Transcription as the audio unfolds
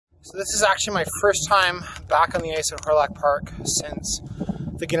So this is actually my first time back on the ice at Hawrelak Park since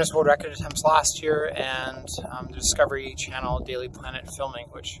the Guinness World Record attempts last year and the Discovery Channel Daily Planet filming,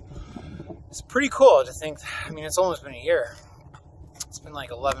 which is pretty cool to think. I mean, it's almost been a year. It's been like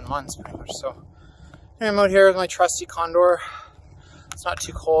 11 months pretty much. So I'm out here with my trusty Condor. It's not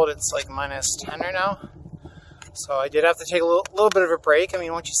too cold. It's like minus 10 right now. So I did have to take a little bit of a break. I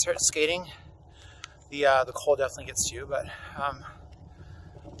mean, once you start skating, the cold definitely gets to you, but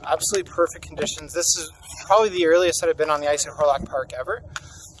absolutely perfect conditions. This is probably the earliest that I've been on the ice at Hawrelak Park ever.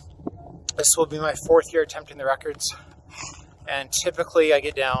 This will be my 4th year attempting the records, and typically I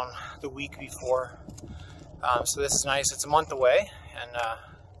get down the week before. So this is nice. It's a month away, and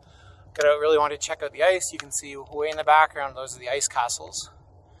really want to check out the ice. You can see way in the background, those are the ice castles,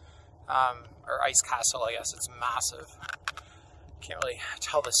 or ice castle, I guess. It's massive. Can't really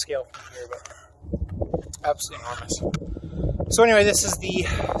tell the scale from here, but absolutely enormous. So anyway, this is the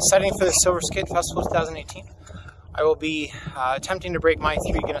setting for the Silver Skate Festival 2018. I will be attempting to break my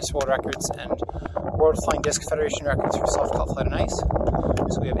 3 Guinness World Records and World Flying Disc Federation records for self-taught flight on ice.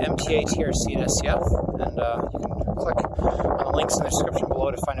 So we have MTA, TRC, and SCF, and you can click on the links in the description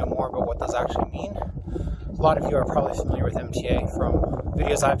below to find out more about what those actually mean. A lot of you are probably familiar with MTA from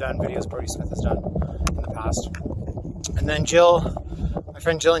videos I've done, videos Brody Smith has done in the past. And then my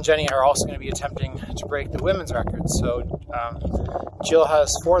friend Jill and Jenny are also going to be attempting to break the women's records. So Jill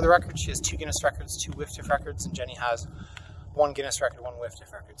has 4 of the records. She has 2 Guinness records, 2 WFDF records, and Jenny has 1 Guinness record, 1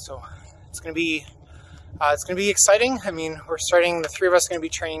 WFDF record. So it's going to be exciting. I mean, the 3 of us are going to be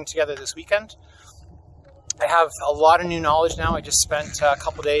training together this weekend. I have a lot of new knowledge now. I just spent a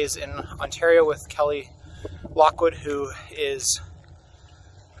couple days in Ontario with Kelly Lockwood, who is,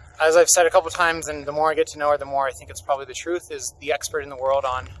 as I've said a couple times, and the more I get to know her, the more I think it's probably the truth, is the expert in the world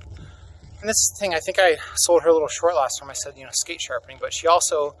on, and this is the thing, I think I sold her a little short last time I said, skate sharpening, but she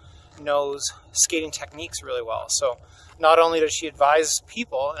also knows skating techniques really well. So not only does she advise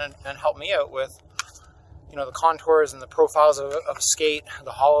people and help me out with, the contours and the profiles of a skate,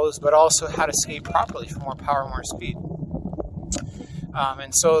 the hollows, but also how to skate properly for more power, more speed.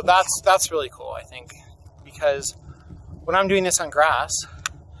 And so that's really cool, I think, because when I'm doing this on grass,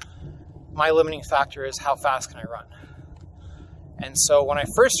 my limiting factor is how fast can I run. And so when I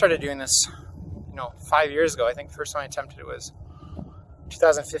first started doing this, 5 years ago, I think the first time I attempted it was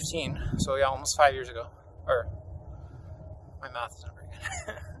 2015. So yeah, almost 5 years ago. Or my math is not very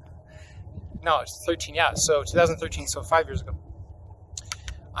good. No, it's 13. Yeah, so 2013. So 5 years ago,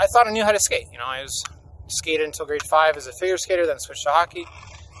 I thought I knew how to skate. I was skated until grade 5 as a figure skater, then switched to hockey.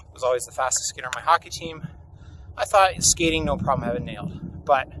 I was always the fastest skater on my hockey team. I thought skating, no problem, I had it nailed.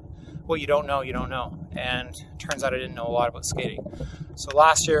 But what you don't know, you don't know. And turns out I didn't know a lot about skating. So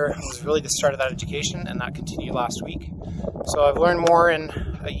last year was really the start of that education, and that continued last week. So I've learned more in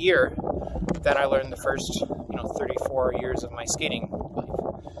a year than I learned the first, 34 years of my skating life,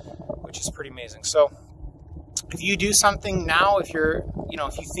 which is pretty amazing. So if you do something now, if you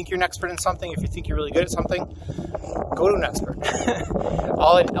think you're an expert in something, if you think you're really good at something, go to an expert.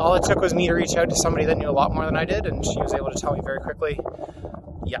 all it took was me to reach out to somebody that knew a lot more than I did, and she was able to tell me very quickly,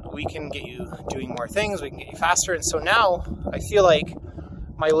 yeah, we can get you doing more things, we can get you faster. And so now I feel like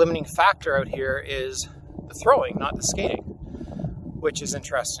my limiting factor out here is the throwing, not the skating, which is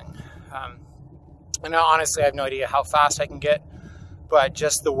interesting. And now, honestly, I have no idea how fast I can get, but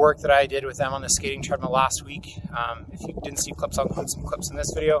just the work that I did with them on the skating treadmill last week, if you didn't see clips, I'll include some clips in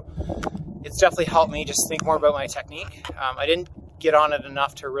this video. It's definitely helped me just think more about my technique. I didn't get on it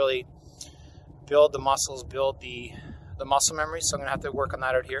enough to really build the muscles, build the muscle memory, so I'm going to have to work on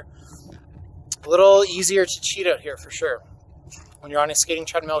that out here. A little easier to cheat out here for sure. When you're on a skating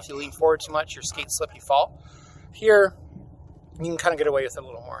treadmill, if you lean forward too much, your skate slip, you fall. Here, you can kind of get away with it a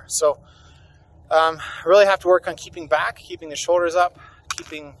little more. So I really have to work on keeping back, keeping the shoulders up,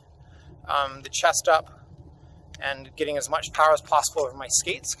 keeping the chest up, and getting as much power as possible over my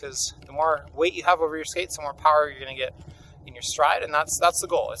skates, because the more weight you have over your skates, the more power you're going to get in your stride, and that's the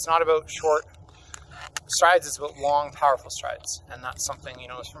goal. It's not about short strides, it's about long, powerful strides, and that's something,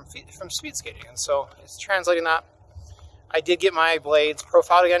 from speed skating. And so it's translating that. I did get my blades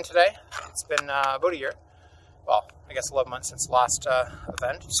profiled again today. It's been about a year. Well, I guess 11 months since the last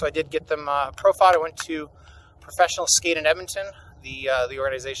event. So I did get them profiled. I went to Professional Skate in Edmonton, the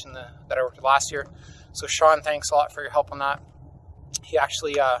organization that I worked with last year. So Sean, thanks a lot for your help on that. He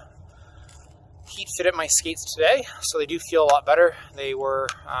actually heat fitted my skates today, so they do feel a lot better. They were,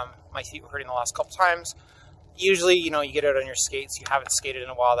 my feet were hurting the last couple times. Usually, you get out on your skates, you haven't skated in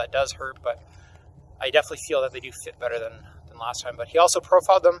a while, that does hurt, but I definitely feel that they do fit better than last time. But he also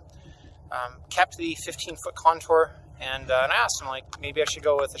profiled them, kept the 15-foot contour and I asked him, like, maybe I should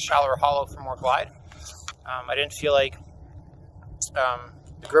go with a shallower hollow for more glide. I didn't feel like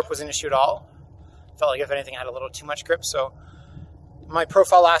the grip was an issue at all. Felt like if anything I had a little too much grip. So my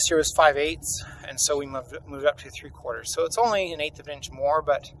profile last year was 5/8, and so we moved up to 3/4. So it's only an 1/8 of an inch more,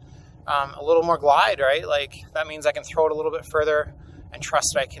 but a little more glide, right? Like that means I can throw it a little bit further and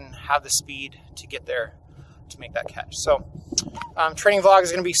trust that I can have the speed to get there to make that catch. So training vlog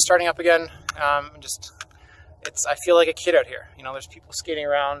is going to be starting up again. I feel like a kid out here. You know, there's people skating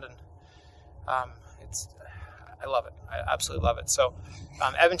around, and I love it. I absolutely love it. So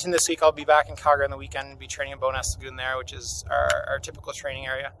Edmonton this week, I'll be back in Calgary on the weekend, be training at Bowness Lagoon there, which is our typical training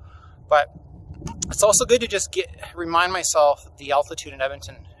area. But it's also good to just remind myself the altitude in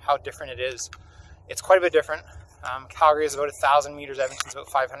Edmonton, how different it is. It's quite a bit different. Calgary is about 1,000 meters, Edmonton's about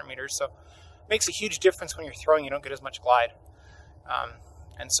 500 meters. So it makes a huge difference when you're throwing, you don't get as much glide.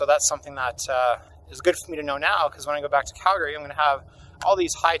 And so that's something that is good for me to know now, because when I go back to Calgary, I'm going to have all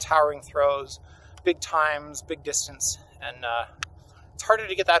these high towering throws, big times, big distance, and it's harder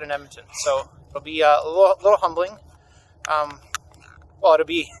to get that in Edmonton. So it'll be a little humbling. Well, it'll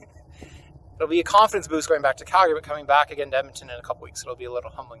be a confidence boost going back to Calgary, but coming back again to Edmonton in a couple weeks, it'll be a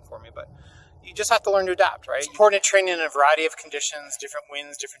little humbling for me. But you just have to learn to adapt, right? It's important to train in a variety of conditions, different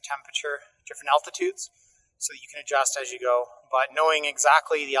winds, different temperature, different altitudes, so that you can adjust as you go. But knowing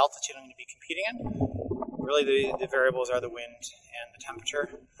exactly the altitude I'm going to be competing in, really the variables are the wind and the temperature.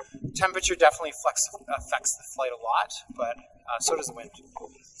 Temperature definitely affects the flight a lot, but so does the wind.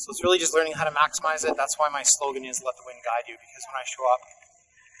 So it's really just learning how to maximize it. That's why my slogan is "Let the wind guide you," because when I show up,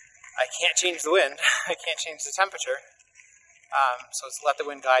 I can't change the wind, I can't change the temperature. So it's let the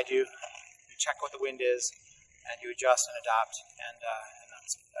wind guide you. You check what the wind is, and you adjust and adapt, and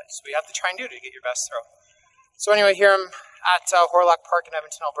that's what you have to try and do to get your best throw. So anyway, here I'm at Hawrelak Park in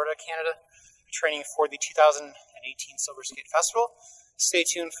Edmonton, Alberta, Canada, training for the 2018 Silver Skate Festival. Stay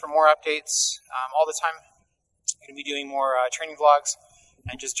tuned for more updates all the time. I'm going to be doing more training vlogs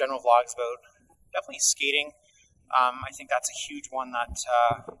and just general vlogs about definitely skating. I think that's a huge one that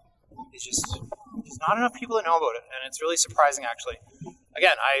is just there's not enough people that know about it, and it's really surprising actually.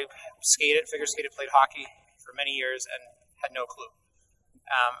 Again, I figure skated, played hockey for many years and had no clue.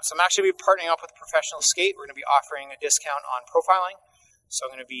 So I'm actually partnering up with Professional Skate. We're going to be offering a discount on profiling. So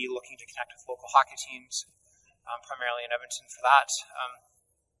I'm going to be looking to connect with local hockey teams, primarily in Edmonton for that.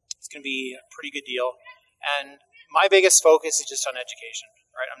 It's going to be a pretty good deal. And my biggest focus is just on education,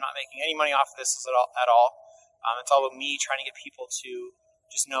 right? I'm not making any money off of this at all. It's all about me trying to get people to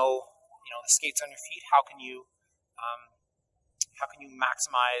just know, the skates on your feet. How can you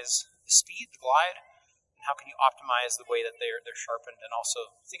maximize the speed, the glide, and how can you optimize the way that they're sharpened, and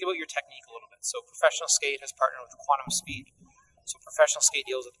also think about your technique a little bit. So Professional Skate has partnered with Quantum Speed. So Professional Skate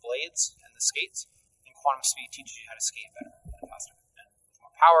deals with the blades and the skates, and Quantum Speed teaches you how to skate better and faster, and with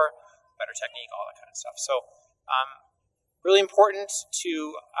more power, better technique, all that kind of stuff. So really important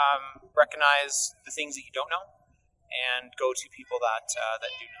to recognize the things that you don't know, and go to people that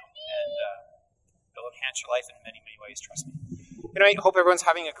do know, and it'll enhance your life in many, many ways, trust me. Anyway, hope everyone's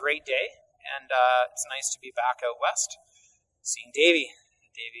having a great day, and it's nice to be back out west, seeing Davey.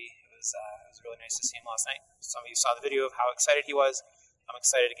 It was really nice to see him last night. Some of you saw the video of how excited he was. I'm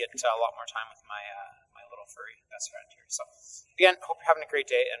excited to get a lot more time with my little furry best friend here. So again, hope you're having a great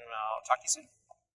day, and I'll talk to you soon.